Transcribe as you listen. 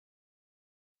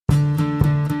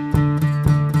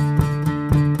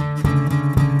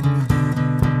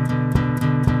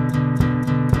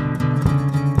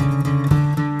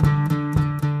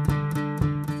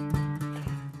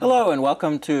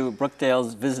welcome to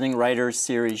Brookdale's Visiting Writers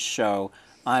Series show.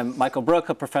 I'm Michael Broek,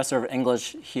 a professor of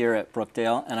English here at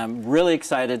Brookdale, and I'm really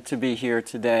excited to be here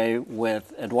today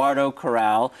with Eduardo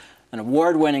Corral, an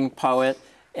award-winning poet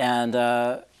and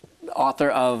author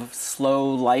of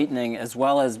Slow Lightning, as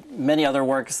well as many other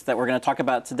works that we're going to talk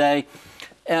about today.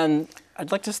 And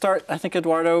I'd like to start, I think,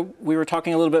 Eduardo, we were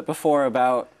talking a little bit before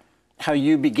about how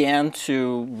you began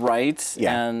to write,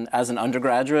 and as an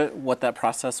undergraduate, what that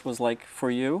process was like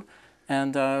for you,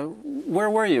 and where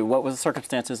were you? What was the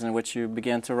circumstances in which you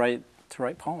began to write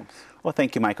poems? Well,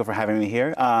 thank you, Michael, for having me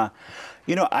here.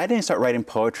 You know, I didn't start writing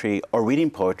poetry or reading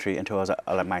poetry until I was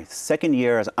like my second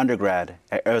year as an undergrad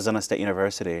at Arizona State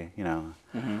University. You know,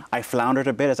 I floundered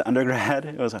a bit as an undergrad.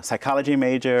 It was a psychology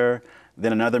major,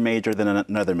 then another major, then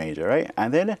another major, right?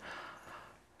 And then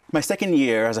my second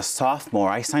year as a sophomore,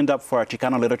 I signed up for a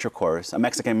Chicano literature course, a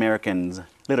Mexican-Americans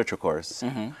literature course.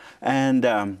 And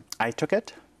I took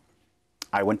it.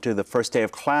 I went to the first day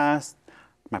of class.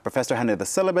 My professor handed the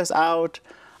syllabus out.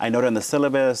 I noted in the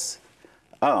syllabus,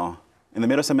 oh, in the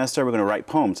middle semester, we're going to write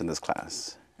poems in this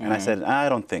class. And I said, I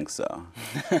don't think so.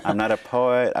 I'm not a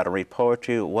poet. I don't read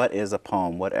poetry. What is a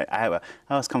poem? I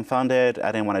was confounded.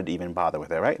 I didn't want to even bother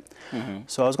with it, right?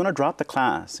 So I was going to drop the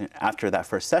class after that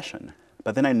first session.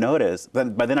 But then I noticed,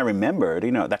 but then I remembered,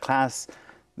 you know, that class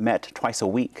met twice a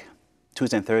week,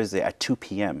 Tuesday and Thursday at 2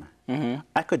 p.m.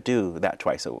 I could do that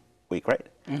twice a week, right?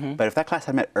 But if that class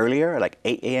had met earlier, like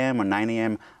 8 a.m. or 9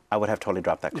 a.m., I would have totally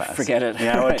dropped that class. Forget it.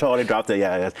 Yeah, I would totally drop it.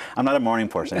 Yeah, I'm not a morning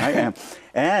person, right?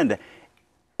 And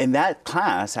in that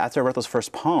class, after I wrote those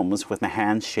first poems with my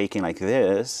hands shaking like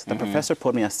this, the professor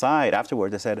pulled me aside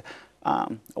afterwards and said,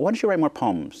 why don't you write more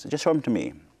poems? Just show them to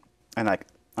me. And like,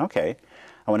 okay.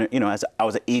 I wanted, you know, as I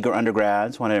was an eager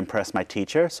undergrad, so I wanted to impress my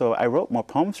teacher, so I wrote more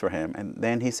poems for him. And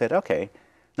then he said, okay,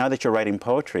 now that you're writing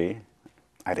poetry,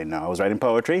 I didn't know I was writing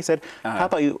poetry. He said, how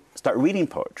about you start reading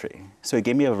poetry? So he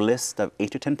gave me a list of 8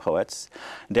 to 10 poets: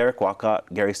 Derek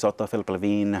Walcott, Gary Soto, Philip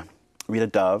Levine, Rita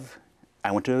Dove.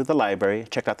 I went to the library,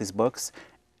 checked out these books,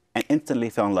 and instantly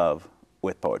fell in love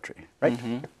with poetry, right?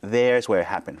 There's where it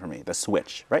happened for me, the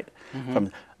switch, right?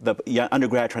 From the young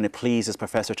undergrad trying to please his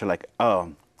professor to like,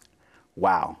 oh,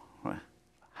 wow,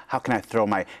 how can I throw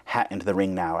my hat into the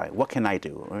ring now? What can I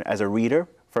do? As a reader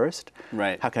first,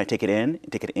 how can I take it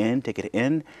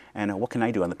in, and what can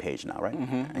I do on the page now, right?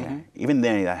 Even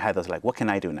then I had those like, what can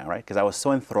I do now, right? Because I was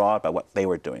so enthralled by what they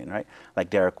were doing, right? Like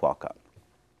Derek Walcott.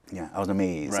 Yeah, I was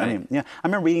amazed. I mean, yeah, I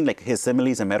remember reading like his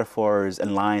similes and metaphors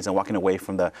and lines and walking away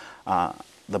from the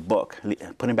book,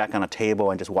 putting it back on a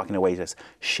table and just walking away just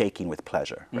shaking with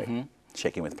pleasure, right?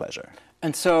 Shaking with pleasure.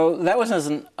 And so that was as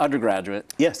an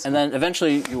undergraduate. Yes. And then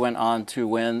eventually you went on to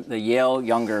win the Yale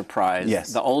Younger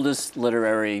Prize, the oldest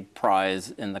literary prize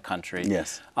in the country.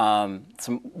 Yes.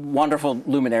 Some wonderful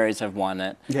luminaries have won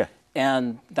it. Yeah.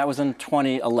 And that was in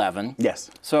 2011.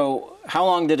 Yes. So how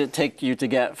long did it take you to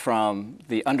get from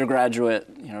the undergraduate,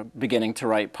 you know, beginning to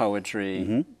write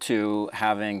poetry to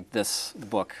having this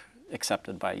book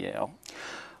accepted by Yale?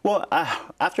 Well, I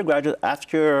graduated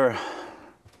at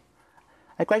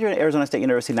Arizona State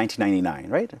University in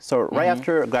 1999, right? So right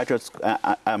after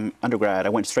undergrad, I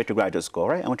went straight to graduate school,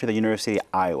 right? I went to the University of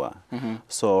Iowa.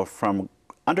 So from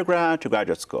undergrad to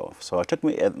graduate school. So it took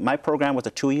me, my program was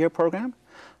a 2-year program.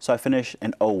 So I finished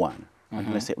in 01.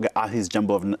 Let's see, we got all these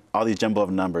jumble of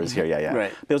numbers here,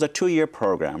 But it was a 2-year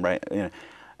program, right? You know,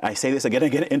 I say this again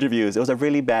and again in interviews. It was a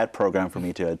really bad program for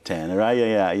me to attend,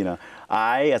 right? You know,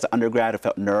 I, as an undergrad,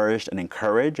 felt nourished and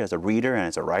encouraged as a reader and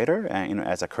as a writer, and you know,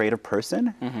 as a creative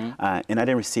person, and I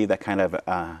didn't receive that kind of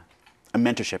a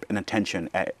mentorship and attention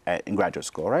in graduate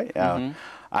school, right?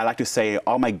 I like to say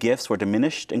all my gifts were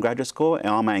diminished in graduate school, and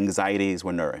all my anxieties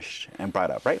were nourished and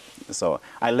brought up, right? So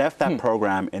I left that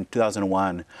program in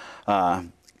 2001,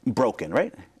 broken,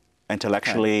 right?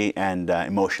 Intellectually and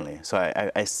emotionally. So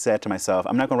I said to myself,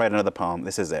 I'm not going to write another poem.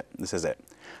 This is it. This is it.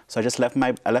 So I just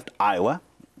left Iowa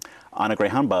on a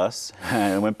Greyhound bus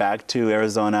and went back to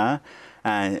Arizona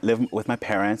and lived with my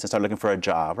parents and started looking for a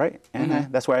job, right?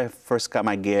 And that's where I first got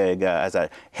my gig as a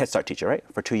Head Start teacher, right?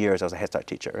 For 2 years, I was a Head Start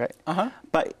teacher, right?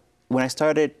 But when I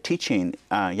started teaching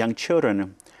young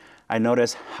children, I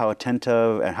noticed how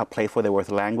attentive and how playful they were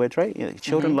with language, right? You know,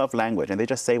 children love language, and they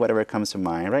just say whatever comes to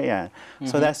mind, right? Yeah.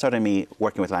 So that started me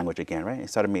working with language again, right? It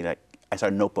started me like, I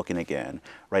started notebooking again,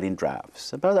 writing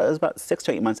drafts. It was about 6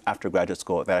 to 8 months after graduate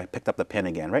school that I picked up the pen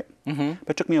again, right?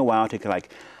 But it took me a while to like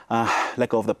let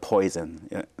go of the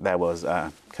poison that was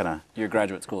kind of your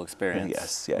graduate school experience.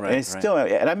 Yes, yeah. And it's still,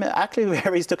 and I'm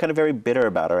actually still kind of very bitter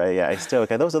about it, right? Yeah, I still,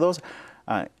 okay, those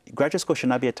graduate school should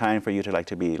not be a time for you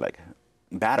to be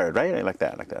battered, right? Like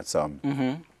that. So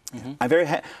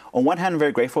I'm on one hand, I'm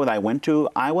very grateful that I went to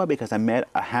Iowa because I met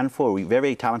a handful of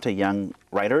very talented young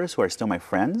writers who are still my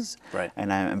friends. Right.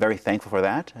 And I'm very thankful for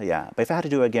that. Yeah. But if I had to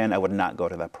do it again, I would not go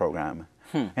to that program.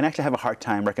 And actually have a hard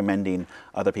time recommending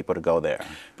other people to go there.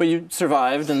 But you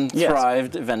survived and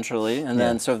thrived eventually, and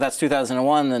then so if that's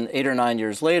 2001, then 8 or 9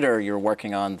 years later, you're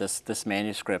working on this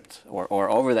manuscript, or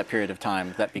over that period of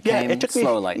time that became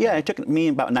Slow Lightning. Yeah, it took me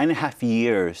about 9.5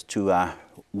 years to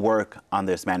work on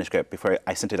this manuscript before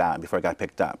I sent it out, before it got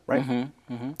picked up, right?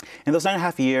 In those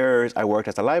 9.5 years, I worked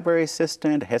as a library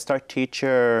assistant, a Head Start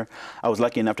teacher. I was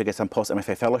lucky enough to get some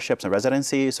post-MFA fellowships and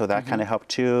residencies, so that kind of helped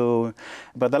too.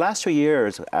 But the last 2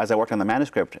 years, as I worked on the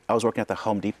manuscript, I was working at the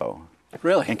Home Depot.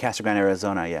 Really? In Casa Grande,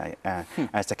 Arizona,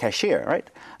 as a cashier, right?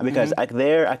 Because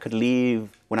there I could leave,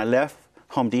 when I left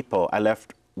Home Depot, I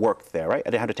left work there, right? I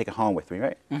didn't have to take it home with me,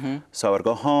 right? So I would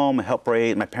go home and help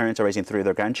raise, my parents are raising 3 of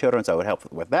their grandchildren, so I would help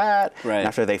with that. Right. And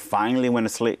after they finally went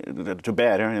to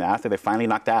bed, and after they finally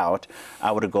knocked out,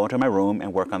 I would go into my room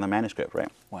and work on the manuscript,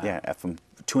 right? Wow. Yeah, from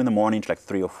 2 in the morning to like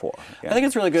 3 or 4. Yeah. I think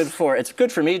it's really good it's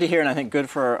good for me to hear, and I think good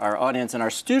for our audience and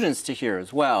our students to hear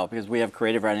as well, because we have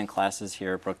creative writing classes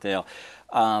here at Brookdale.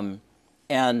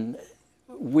 And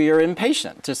we are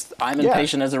impatient. I'm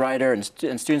impatient as a writer, and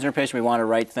students are impatient. We want to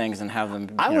write things and have them.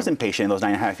 I was impatient in those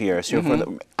 9.5 years.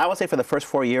 I would say for the first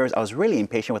 4 years, I was really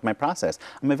impatient with my process.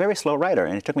 I'm a very slow writer,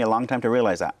 and it took me a long time to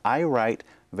realize that I write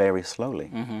very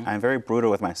slowly. I'm very brutal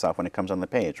with myself when it comes on the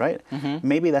page, right?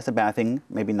 Maybe that's a bad thing,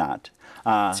 maybe not.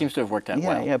 Seems to have worked out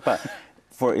well. Yeah, but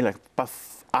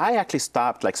I actually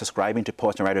stopped subscribing to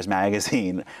Poets and Writers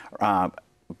magazine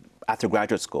after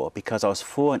graduate school because I was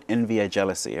full of envy and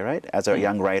jealousy, right? As a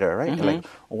young writer, right? Like,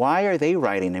 why are they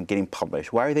writing and getting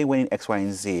published? Why are they winning X, Y,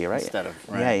 and Z, right? Instead of,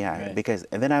 right. Because,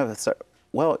 and then I would start,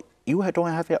 well, you don't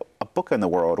have a book in the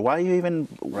world. Why are you even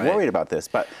worried about this?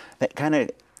 But that kind of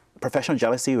professional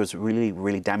jealousy was really,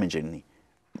 really damaging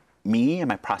me and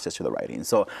my process to the writing.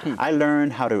 So I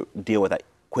learned how to deal with that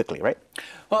quickly, right?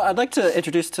 Well, I'd like to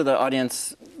introduce to the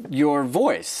audience your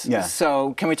voice. Yeah.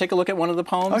 So can we take a look at one of the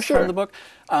poems from the book?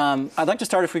 I'd like to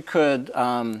start, if we could,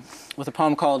 with a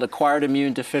poem called Acquired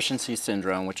Immune Deficiency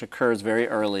Syndrome, which occurs very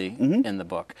early in the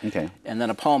book. Okay. And then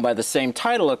a poem by the same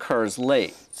title occurs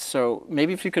late. So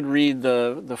maybe if you could read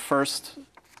the first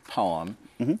poem,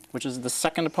 which is the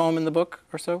second poem in the book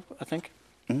or so, I think.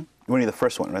 You want to read the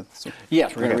first one, right? So,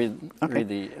 yes, we're going to read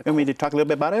the... You want me to talk a little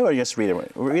bit about it, or just read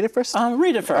it? Read it first?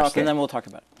 Read it first, and then we'll talk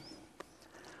about it.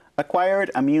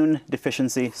 Acquired Immune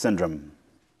Deficiency Syndrome.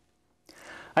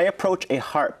 I approach a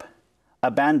harp,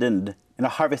 abandoned in a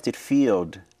harvested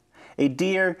field. A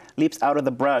deer leaps out of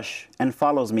the brush and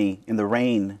follows me in the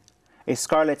rain. A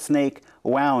scarlet snake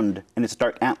wound in its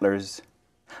dark antlers.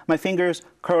 My fingers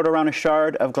curled around a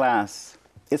shard of glass.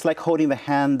 It's like holding the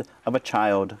hand of a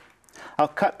child. I'll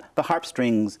cut the harp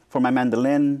strings for my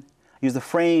mandolin, use the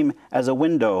frame as a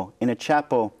window in a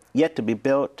chapel yet to be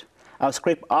built. I'll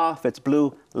scrape off its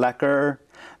blue lacquer,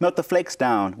 melt the flakes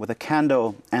down with a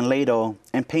candle and ladle,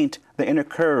 and paint the inner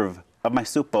curve of my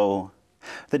soup bowl.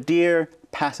 The deer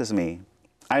passes me.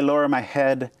 I lower my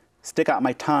head, stick out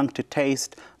my tongue to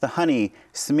taste the honey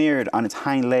smeared on its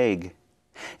hind leg.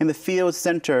 In the field's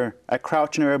center, I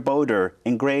crouch near a boulder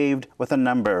engraved with a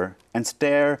number and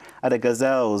stare at a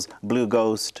gazelle's blue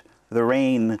ghost, the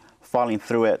rain falling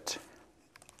through it.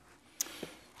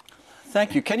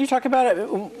 Thank you. Can you talk about it?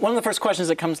 One of the first questions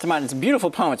that comes to mind, it's a beautiful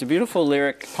poem. It's a beautiful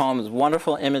lyric poem. It's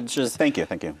wonderful images. Thank you,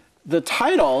 thank you. The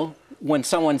title, when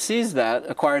someone sees that,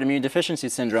 Acquired Immune Deficiency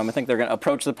Syndrome, I think they're going to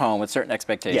approach the poem with certain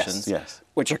expectations,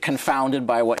 which are confounded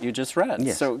by what you just read.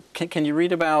 Yes. So can you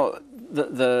read about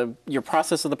your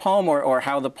process of the poem, or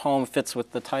how the poem fits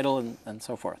with the title and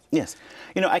so forth? Yes.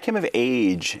 You know, I came of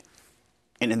age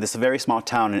in this very small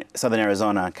town in southern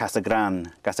Arizona, Casa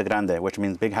Grande, which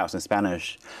means big house in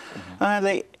Spanish.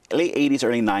 Late 80s,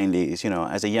 early 90s, you know,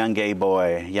 as a young gay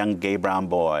boy, young gay brown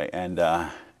boy, and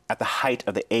at the height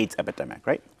of the AIDS epidemic,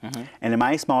 right? And in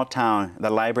my small town, the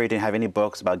library didn't have any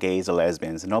books about gays or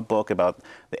lesbians, no book about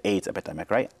the AIDS epidemic,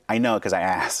 right? I know because I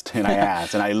asked, and I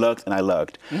asked, and I looked, and I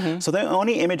looked. So the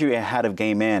only imagery I had of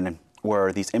gay men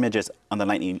were these images on the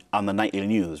nightly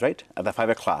news, right? At the 5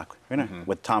 o'clock, you know,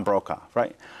 with Tom Brokaw,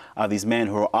 right? These men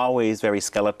who were always very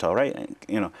skeletal, right? And,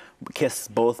 you know,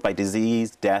 kissed both by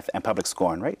disease, death, and public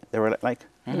scorn, right? They were like,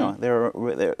 you know,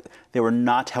 they were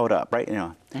not held up, right? You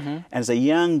know, and as a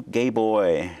young gay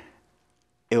boy,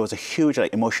 it was a huge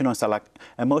emotional,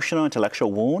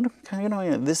 intellectual wound. You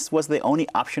know, this was the only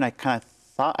option I kind of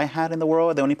thought I had in the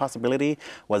world. The only possibility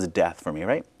was death for me,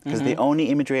 right? Because the only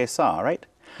imagery I saw, right?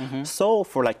 So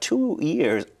for like 2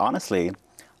 years, honestly,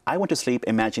 I went to sleep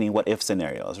imagining what if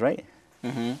scenarios, right?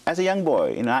 As a young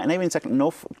boy, you know, and even second,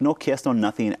 no kiss, no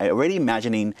nothing, already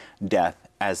imagining death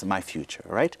as my future,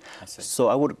 right? I see. So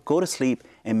I would go to sleep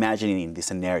imagining these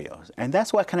scenarios. And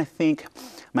that's why I kind of think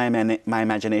my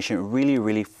imagination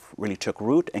really took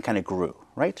root and kind of grew,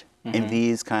 right? In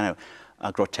these kind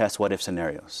of grotesque what-if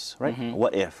scenarios, right?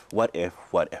 What if,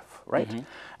 right?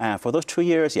 For those 2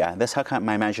 years, yeah, that's how kind of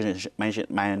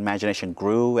my imagination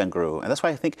grew and grew. And that's why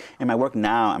I think in my work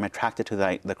now, I'm attracted to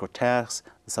the grotesque,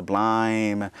 the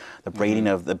sublime, the braiding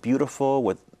of the beautiful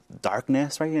with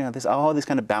darkness, right? You know, there's all this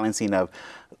kind of balancing of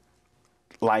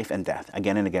life and death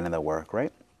again and again in the work,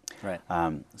 right? Right.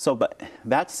 But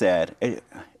that said, it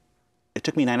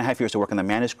took me 9.5 years to work on the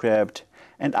manuscript,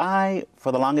 and I,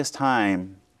 for the longest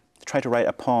time, tried to write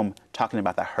a poem talking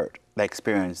about that hurt, that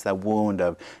experience, that wound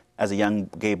of, as a young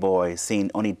gay boy,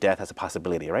 seeing only death as a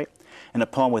possibility, right? And a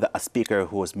poem with a speaker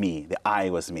who was me, the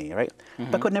I was me, right?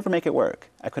 But I could never make it work.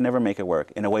 I could never make it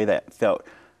work in a way that felt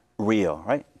real,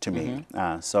 right, to me.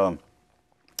 So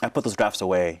I put those drafts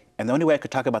away. And the only way I could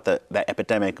talk about that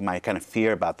epidemic, my kind of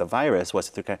fear about the virus, was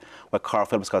through what Carl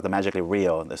Phillips calls the magically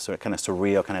real, this sort of kind of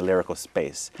surreal, kind of lyrical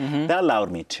space. That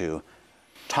allowed me to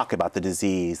talk about the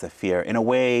disease, the fear, in a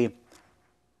way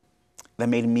that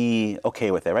made me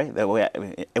okay with it, right? That way,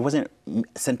 it wasn't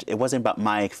about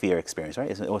my fear experience,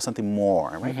 right? It was something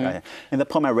more, right? In the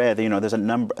poem I read, you know, there's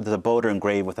a boulder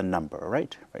engraved with a number,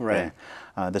 right? Right.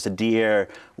 There's a deer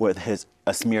with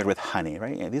smeared with honey,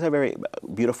 right? Yeah, these are very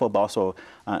beautiful, but also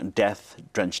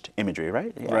death-drenched imagery,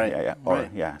 right? Yeah,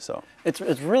 Right. Right. So it's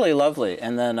really lovely.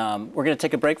 And then we're going to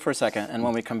take a break for a second. And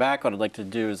when we come back, what I'd like to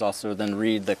do is also then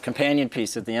read the companion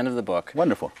piece at the end of the book.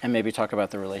 Wonderful. And maybe talk about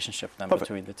the relationship then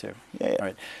between the two. Yeah. All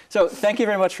right. So thank you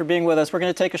very much for being with us. We're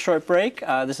going to take a short break.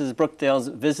 This is Brookdale's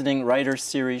Visiting Writers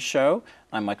Series show.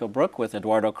 I'm Michael Broek with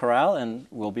Eduardo Corral, and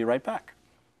we'll be right back.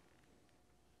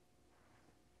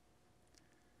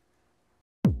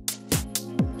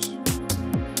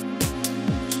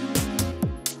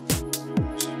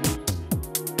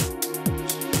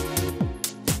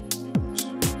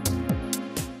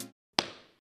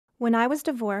 When I was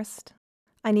divorced,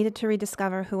 I needed to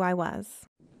rediscover who I was.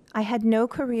 I had no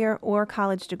career or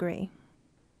college degree.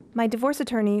 My divorce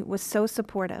attorney was so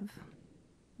supportive.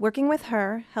 Working with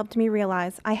her helped me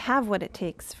realize I have what it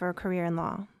takes for a career in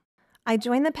law. I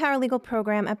joined the paralegal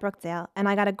program at Brookdale, and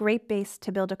I got a great base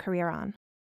to build a career on.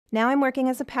 Now I'm working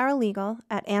as a paralegal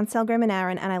at Ansel, Grimm &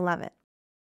 Aaron, and I love it.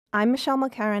 I'm Michelle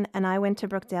McCarran, and I went to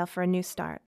Brookdale for a new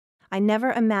start. I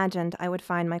never imagined I would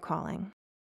find my calling.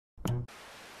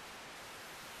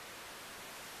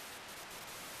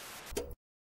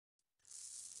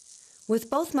 With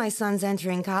both my sons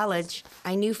entering college,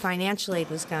 I knew financial aid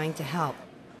was going to help.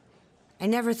 I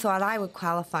never thought I would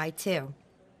qualify, too.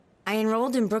 I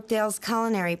enrolled in Brookdale's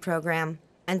culinary program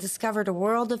and discovered a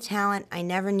world of talent I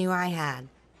never knew I had.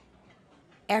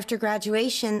 After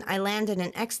graduation, I landed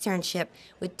an externship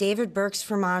with David Burke's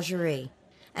Fromagerie,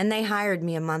 and they hired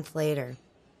me a month later.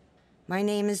 My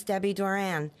name is Debbie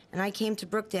Doran, and I came to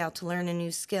Brookdale to learn a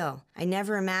new skill. I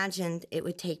never imagined it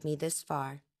would take me this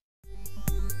far.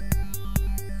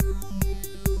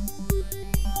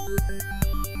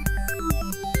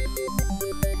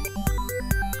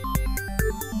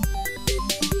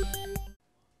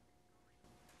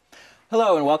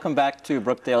 Hello and welcome back to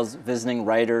Brookdale's Visiting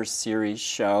Writers Series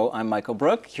show. I'm Michael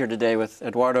Broek, here today with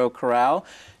Eduardo Corral.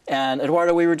 And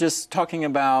Eduardo, we were just talking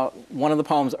about one of the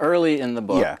poems early in the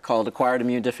book called Acquired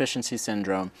Immune Deficiency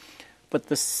Syndrome. But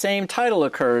the same title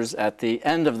occurs at the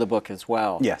end of the book as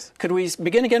well. Yes. Could we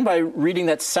begin again by reading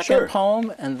that second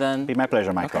poem and then... Be my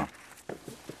pleasure, Michael. Okay.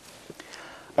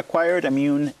 Acquired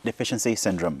Immune Deficiency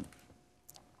Syndrome.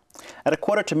 At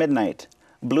 1:45,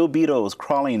 blue beetles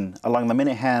crawling along the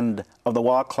minute hand of the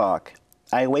wall clock.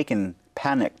 I awaken,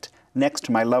 panicked, next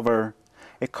to my lover,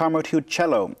 a caramel-hued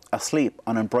cello asleep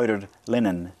on embroidered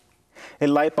linen. A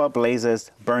light bulb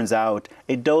blazes, burns out,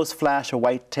 a doe's flash a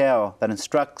white tail that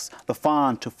instructs the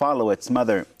fawn to follow its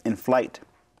mother in flight.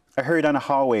 I hurry down a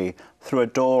hallway, through a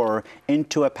door,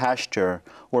 into a pasture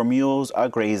where mules are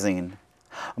grazing.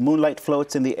 Moonlight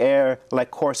floats in the air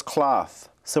like coarse cloth,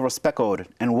 silver-speckled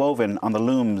and woven on the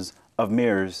looms of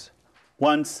mirrors.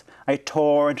 Once I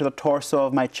tore into the torso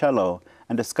of my cello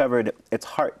and discovered its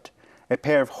heart, a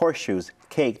pair of horseshoes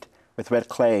caked with red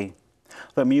clay.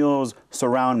 The mules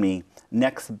surround me,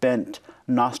 necks bent,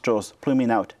 nostrils pluming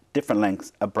out different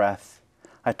lengths of breath.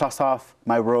 I toss off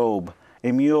my robe.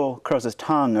 A mule curls his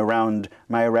tongue around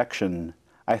my erection.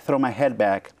 I throw my head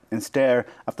back and stare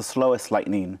at the slowest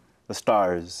lightning, the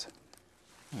stars.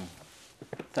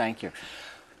 Thank you.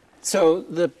 So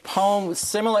the poem,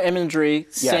 similar imagery,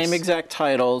 same Yes. exact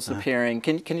titles appearing.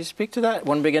 Can you speak to that?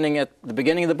 One beginning at the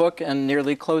beginning of the book and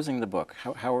nearly closing the book.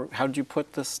 How did you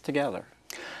put this together?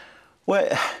 Well,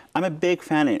 I'm a big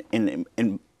fan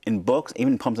in books,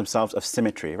 even poems themselves, of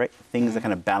symmetry, right? Things that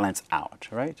kind of balance out,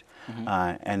 right?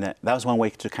 And that was one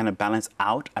way to kind of balance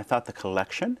out, I thought, the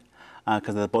collection,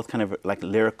 because they're both kind of like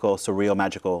lyrical, surreal,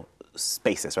 magical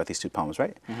spaces, right? These two poems,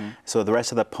 right? So the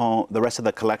rest of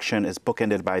the collection is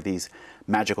bookended by these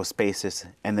magical spaces,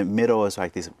 and the middle is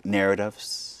like these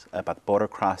narratives about border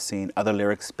crossing, other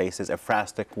lyric spaces,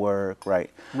 ekphrastic work, right?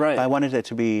 Right. But I wanted it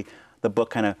to be the book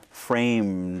kind of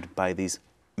framed by these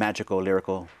magical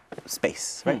lyrical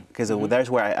space, right? Because that's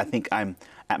where I think I'm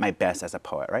at my best as a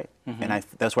poet, right? And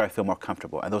that's where I feel more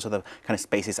comfortable, and those are the kind of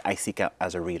spaces I seek out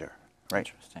as a reader, right?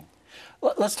 Interesting.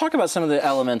 Let's talk about some of the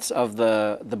elements of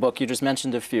the book. You just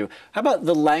mentioned a few. How about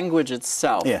the language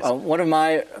itself? Yes. One of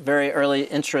my very early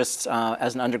interests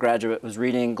as an undergraduate was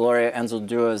reading Gloria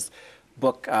Anzaldua's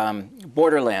book,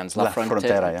 Borderlands, La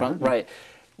Frontera, yeah. Right,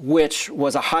 which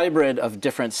was a hybrid of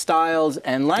different styles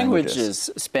and languages,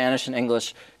 Spanish and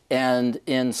English. And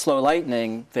in Slow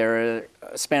Lightning,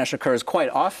 Spanish occurs quite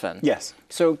often. Yes.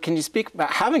 So can you speak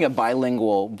about having a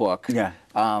bilingual book? Yeah.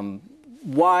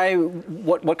 Why?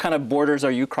 What kind of borders are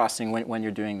you crossing when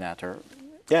you're doing that? Or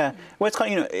Yeah, well,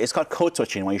 it's called code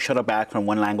switching, when you shuttle back from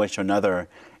one language to another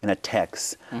in a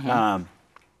text.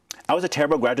 I was a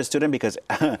terrible graduate student because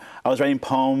I was writing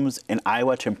poems in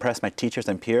Iowa to impress my teachers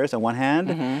and peers on one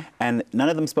hand, and none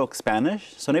of them spoke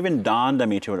Spanish, so it even dawned on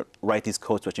me to write these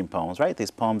code switching poems, right?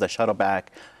 These poems that shuttle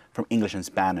back from English and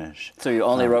Spanish. So you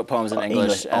only wrote poems in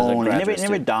English as a graduate It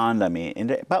never dawned on me.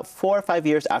 And about 4 or 5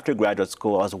 years after graduate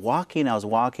school, I was walking,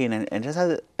 and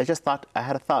I just thought, I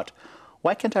had a thought,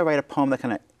 why can't I write a poem that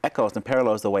kind of echoes and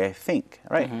parallels the way I think,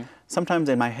 right? Sometimes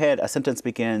in my head, a sentence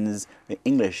begins in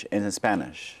English and in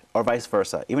Spanish, or vice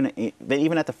versa, even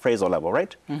at the phrasal level,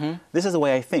 right? This is the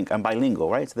way I think. I'm bilingual,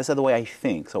 right? So this is the way I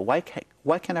think. So why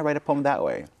can't I write a poem that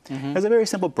way? There's a very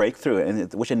simple breakthrough,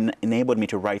 which enabled me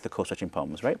to write the code-switching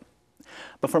poems, right?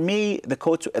 But for me,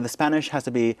 the Spanish has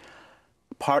to be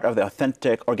part of the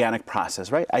authentic, organic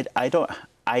process, right?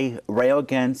 I rail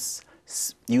against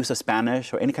use of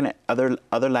Spanish or any kind of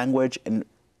other language in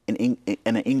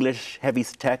an English-heavy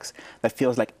text that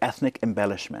feels like ethnic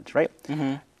embellishment, right?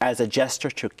 As a gesture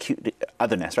to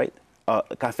otherness, right?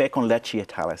 Café con leche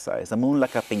italicized, the moon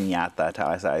like a piñata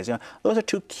italicized. You know, those are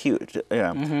too cute.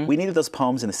 We needed those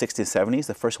poems in the 60s, 70s,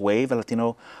 the first wave of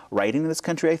Latino writing in this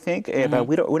country, I think. But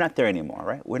we're not there anymore,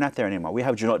 right? We're not there anymore. We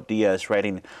have Junot Diaz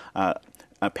writing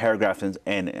paragraphs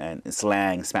in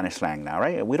slang, Spanish slang now,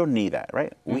 right? We don't need that,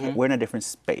 right? We're in a different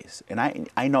space, and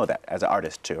I know that as an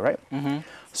artist too, right?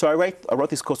 So I wrote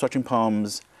these code-switching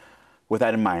poems with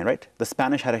that in mind, right? The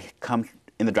Spanish had to come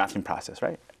in the drafting process,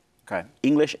 right? okay,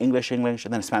 English, English, English,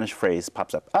 and then a Spanish phrase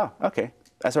pops up. Oh, okay,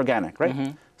 that's organic,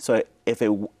 right? So if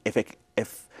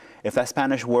that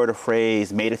Spanish word or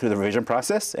phrase made it through the revision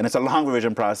process, and it's a long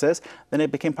revision process, then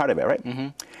it became part of it, right?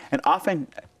 And often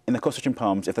in the code-switching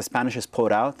poems, if the Spanish is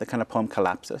pulled out, the kind of poem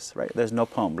collapses, right? There's no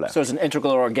poem left. so it's an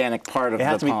integral organic part of the poem.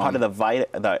 It has to be part of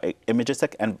the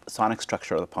imagistic and sonic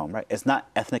structure of the poem, right? It's not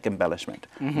ethnic embellishment.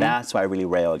 That's why I really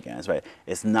rail against, right?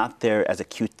 It's not there as a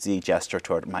cutesy gesture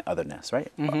toward my otherness,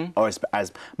 right? Or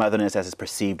as my otherness as it's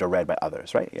perceived or read by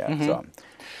others, right? Yeah. So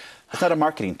it's not a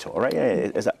marketing tool, right?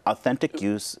 It's an authentic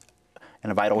use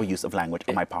and a vital use of language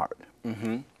on my part.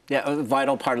 Yeah, a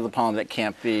vital part of the poem that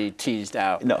can't be teased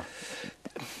out. No.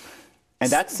 And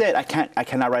that said, I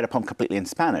cannot write a poem completely in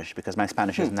Spanish because my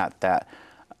Spanish is not that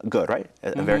good, right?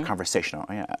 Very conversational.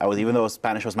 Yeah. Even though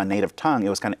Spanish was my native tongue, it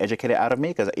was kind of educated out of me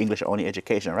because English only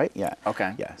education, right? Yeah.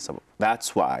 Okay. Yeah. So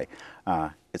that's why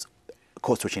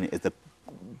code switching is the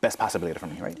best possibility for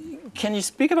me, right? Can you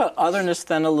speak about otherness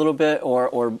then a little bit,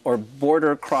 or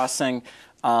border crossing?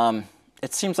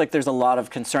 It seems like there's a lot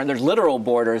of concern. There's literal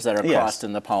borders that are crossed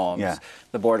in the poems. Yeah.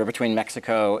 The border between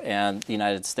Mexico and the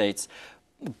United States.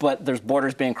 But there's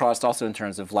borders being crossed also in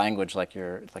terms of language, like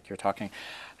you're talking.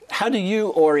 How do you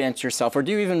orient yourself, or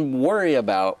do you even worry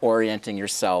about orienting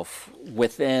yourself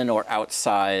within or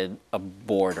outside a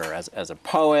border, as a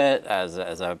poet, as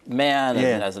a man,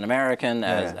 as an American,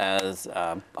 as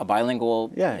a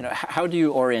bilingual? Yeah. You know, how do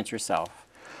you orient yourself?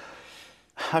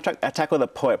 I tackle the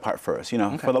poet part first. You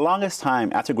know, for the longest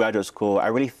time after graduate school, I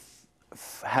really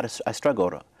I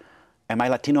struggled. Am I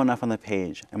Latino enough on the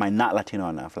page? Am I not Latino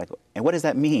enough? Like, and what does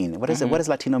that mean? What does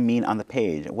Latino mean on the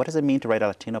page? What does it mean to write a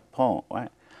Latino poem, right?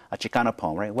 A Chicano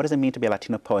poem, right? What does it mean to be a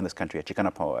Latino poet in this country, a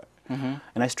Chicano poet? And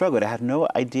I struggled. I had no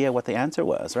idea what the answer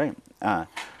was, right? But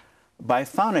I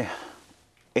found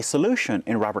a solution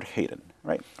in Robert Hayden,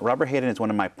 right? Robert Hayden is one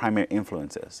of my primary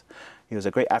influences. He was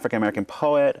a great African-American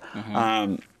poet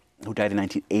who died in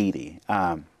 1980.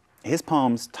 His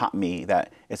poems taught me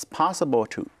that it's possible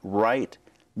to write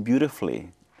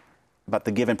beautifully about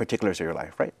the given particulars of your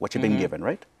life, right? What you've been given,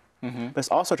 right? But it's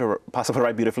also possible to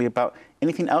write beautifully about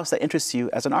anything else that interests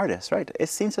you as an artist, right? It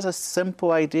seems as a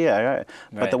simple idea, right?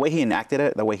 But the way he enacted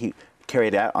it, the way he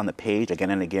carried it out on the page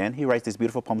again and again, he writes these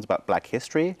beautiful poems about Black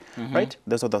history, right?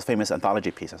 Those are those famous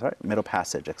anthology pieces, right? Middle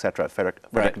Passage, etc.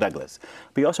 Frederick Douglass.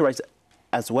 But he also writes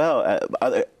as well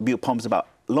other poems about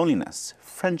loneliness,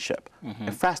 friendship,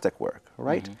 ekphrastic work,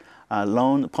 right?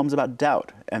 Poems about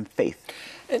doubt and faith.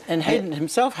 And Hayden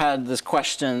himself had this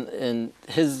question in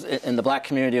the Black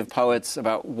community of poets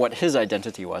about what his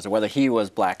identity was, or whether he was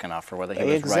Black enough, or whether he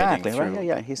was writing through. Right?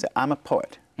 Yeah. He said, "I'm a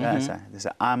poet." He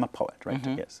said, "I'm a poet." Right?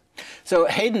 Yes. So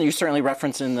Hayden, you certainly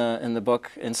reference in the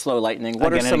book in Slow Lightning.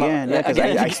 What again are some and again,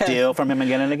 because I steal from him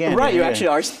again and again. Right. You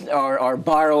actually are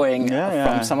borrowing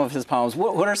from some of his poems.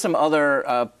 What are some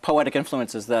other poetic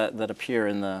influences that appear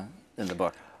in the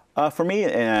book? For me,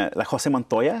 like Jose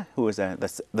Montoya, who is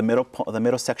the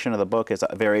middle section of the book is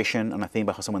a variation on a theme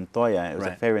by Jose Montoya.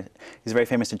 He's very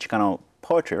famous in Chicano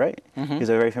poetry, right? He's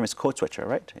a very famous code switcher,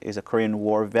 right? He's a Korean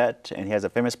War vet, and he has a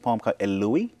famous poem called El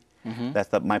Louis. That's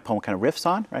my poem kind of riffs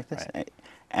on, right?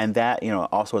 And that,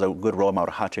 also is a good role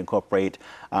model how to incorporate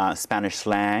Spanish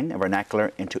slang and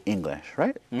vernacular into English,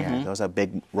 right? Yeah, that was a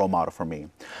big role model for me.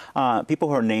 People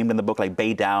who are named in the book, like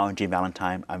Bei Dao and Jean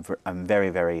Valentine, I'm very,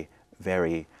 very,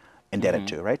 very indebted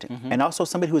to, right? And also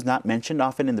somebody who's not mentioned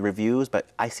often in the reviews, but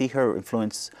I see her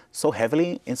influence so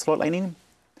heavily in Slow Lightning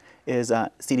is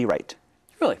C.D. Wright.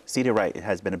 Really? C.D. Wright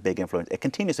has been a big influence. It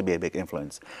continues to be a big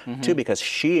influence, too, because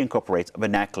she incorporates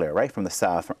vernacular, right, from the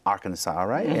South, from Arkansas,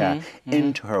 right,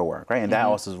 into her work, right? And that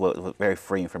also was very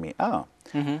freeing for me. Oh,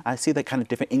 I see the kind of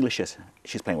different Englishes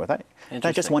she's playing with, right?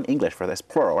 Not just one English for this,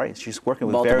 plural, right? She's working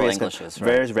with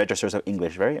various registers of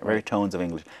English, very tones of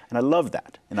English. And I love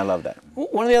that,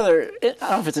 One of the other, I don't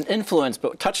know if it's an influence,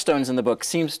 but touchstones in the book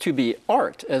seems to be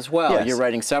art as well. Yes. You're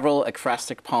writing several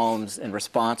ekphrastic poems in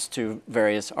response to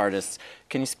various artists.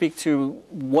 Can you speak to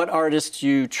what artists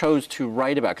you chose to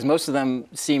write about? Because most of them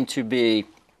seem to be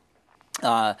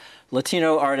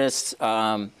Latino artists,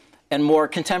 and more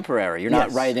contemporary. You're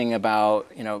not writing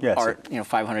about art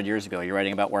 500 years ago. You're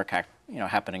writing about work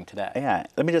happening today. Yeah.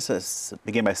 Let me just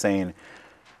begin by saying,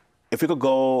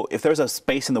 if there's a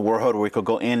space in the world where we could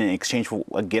go in and exchange for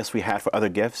gifts we had for other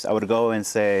gifts, I would go and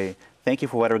say, thank you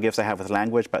for whatever gifts I have with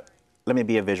language, but let me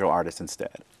be a visual artist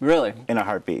instead. Really? In a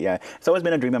heartbeat. Yeah. It's always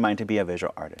been a dream of mine to be a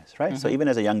visual artist, right? So even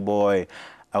as a young boy,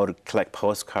 I would collect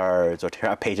postcards or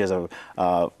tear out pages of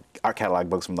art catalog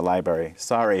books from the library.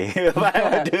 Sorry if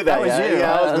I would do that. That was you.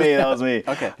 Yeah, that was me.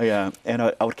 Okay. Yeah, and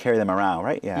I would carry them around,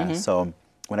 right? Yeah. So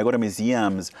when I go to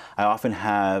museums, I often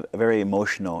have a very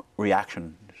emotional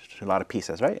reaction to a lot of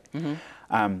pieces, right?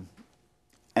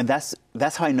 And that's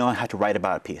how I know how to write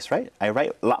about a piece, right? I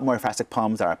write a lot more ekphrastic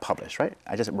poems that are published, right?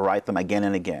 I just write them again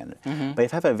and again. But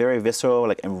if I have a very visceral,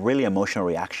 and really emotional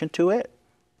reaction to it,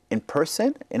 in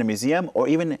person, in a museum, or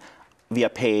even via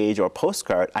page or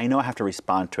postcard, I know I have to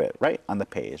respond to it, right, on the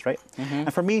page, right?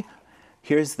 And for me,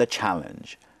 here's the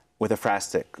challenge with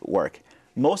ekphrastic work.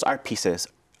 Most art pieces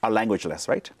are languageless,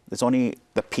 right? It's only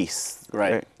the piece,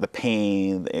 right? The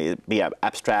pain, be it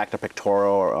abstract or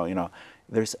pictorial, or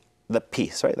there's the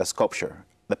piece, right? The sculpture,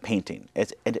 the painting.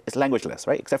 It's languageless,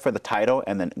 right? Except for the title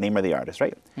and the name of the artist,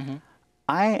 right?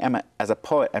 I am, as a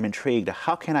poet, I'm intrigued.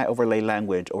 How can I overlay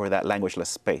language over that languageless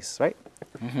space, right?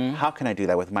 How can I do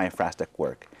that with my ekphrastic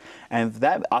work? And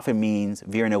that often means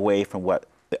veering away from what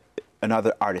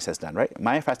another artist has done, right?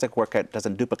 My ekphrastic work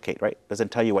doesn't duplicate, right?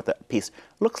 Doesn't tell you what the piece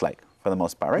looks like for the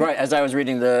most part, right? Right. As I was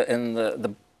reading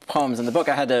the poems in the book,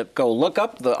 I had to go look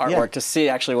up the artwork to see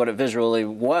actually what it visually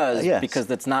was, because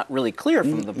it's not really clear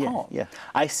from the poem. Yeah,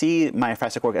 I see my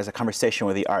ekphrastic work as a conversation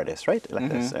with the artist, right? Like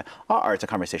this, all art's a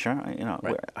conversation,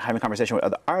 we're having a conversation with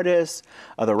other artists,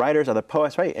 other writers, other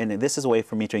poets, right? And this is a way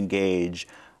for me to engage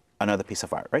another piece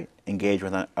of art, right? Engage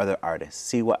with other artists,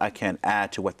 see what I can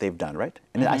add to what they've done, right?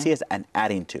 And I see it as an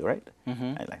adding to, right?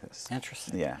 I like this.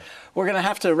 Interesting. Yeah. We're going to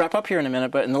have to wrap up here in a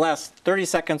minute, but in the last 30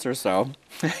 seconds or so,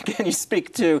 can you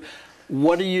speak to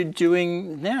what are you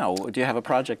doing now? Do you have a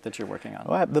project that you're working on?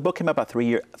 Well, the book came out about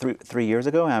 3 years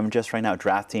ago, and I'm just right now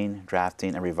drafting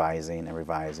and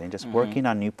revising, just working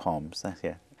on new poems.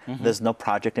 There's no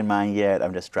project in mind yet.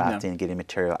 I'm just drafting and getting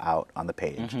material out on the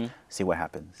page. See what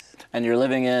happens. And you're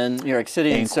living in New York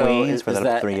City, In so Queens for is the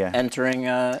that 3 years. entering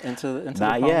into the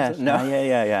Not poems? yet. No. Not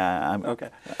yet. Yeah. Okay.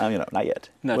 Not yet.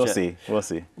 Not we'll yet. see. We'll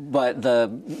see. But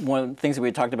one of the things that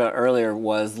we talked about earlier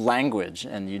was language,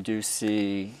 and you do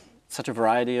see such a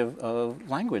variety of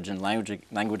language and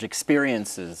language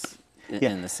experiences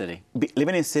in the city.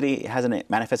 Living in the city hasn't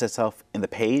manifested itself in the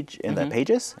page, in the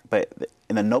pages, but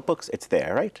in the notebooks, it's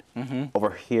there, right?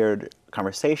 Overheard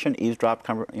conversation,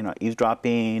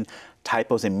 eavesdropping,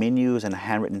 typos in menus and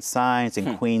handwritten signs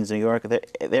in Queens, New York.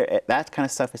 That kind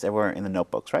of stuff is everywhere in the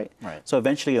notebooks, right? Right. So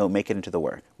eventually it'll make it into the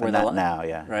work, but not now,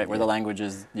 yeah. Right, where the language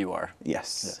is you are.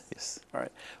 Yes. All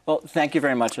right. Well, thank you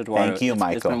very much, Eduardo. Thank you,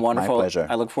 Michael. It's been wonderful. My pleasure.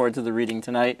 I look forward to the reading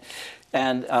tonight.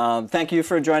 And thank you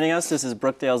for joining us. This is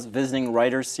Brookdale's Visiting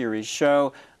Writers Series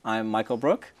show. I'm Michael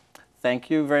Broek. Thank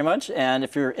you very much. And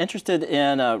if you're interested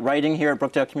in writing here at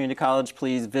Brookdale Community College,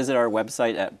 please visit our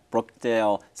website at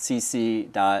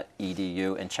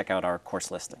brookdalecc.edu and check out our course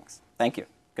listings. Thank you.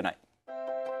 Good night.